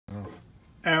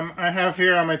I have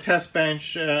here on my test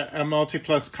bench a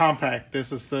Multiplus Compact.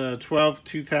 This is the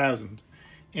 12-2000.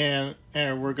 And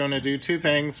we're going to do two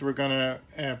things. We're going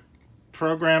to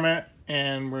program it,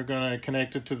 and we're going to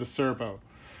connect it to the Cerbo.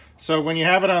 So when you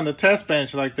have it on the test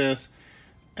bench like this,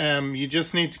 you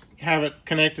just need to have it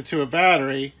connected to a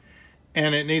battery,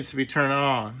 and it needs to be turned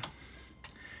on.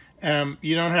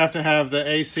 You don't have to have the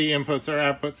AC inputs or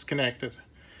outputs connected.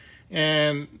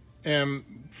 And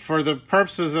for the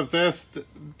purposes of this,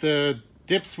 the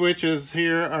dip switches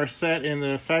here are set in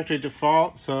the factory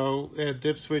default, so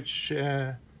dip switch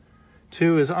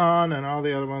 2 is on and all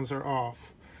the other ones are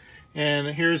off. And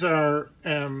here's our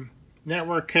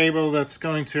network cable that's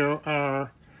going to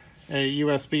our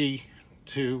USB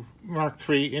to Mark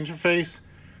III interface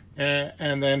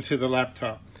and then to the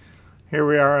laptop. Here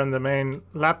we are on the main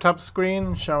laptop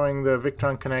screen showing the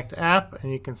VictronConnect app,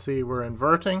 and you can see we're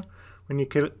inverting. When you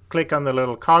click on the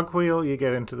little cogwheel, you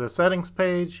get into the settings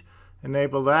page,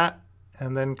 enable that,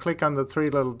 and then click on the three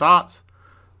little dots.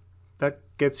 That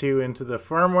gets you into the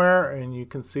firmware, and you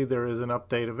can see there is an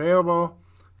update available.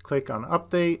 Click on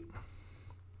update.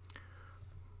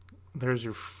 There's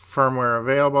your firmware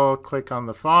available. Click on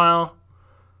the file,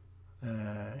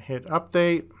 hit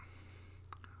update,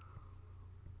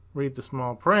 read the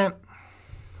small print,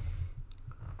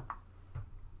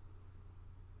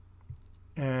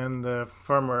 and the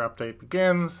firmware update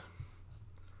begins.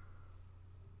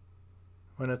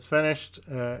 When it's finished,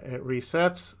 it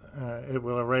resets. It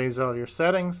will erase all your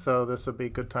settings, so this would be a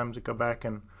good time to go back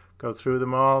and go through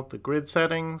them all. The grid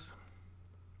settings,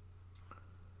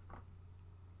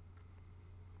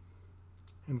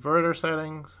 inverter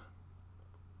settings,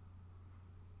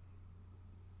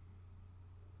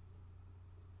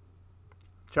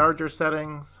 charger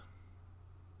settings,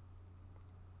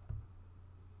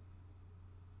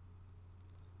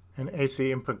 and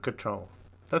AC input control.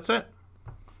 That's it.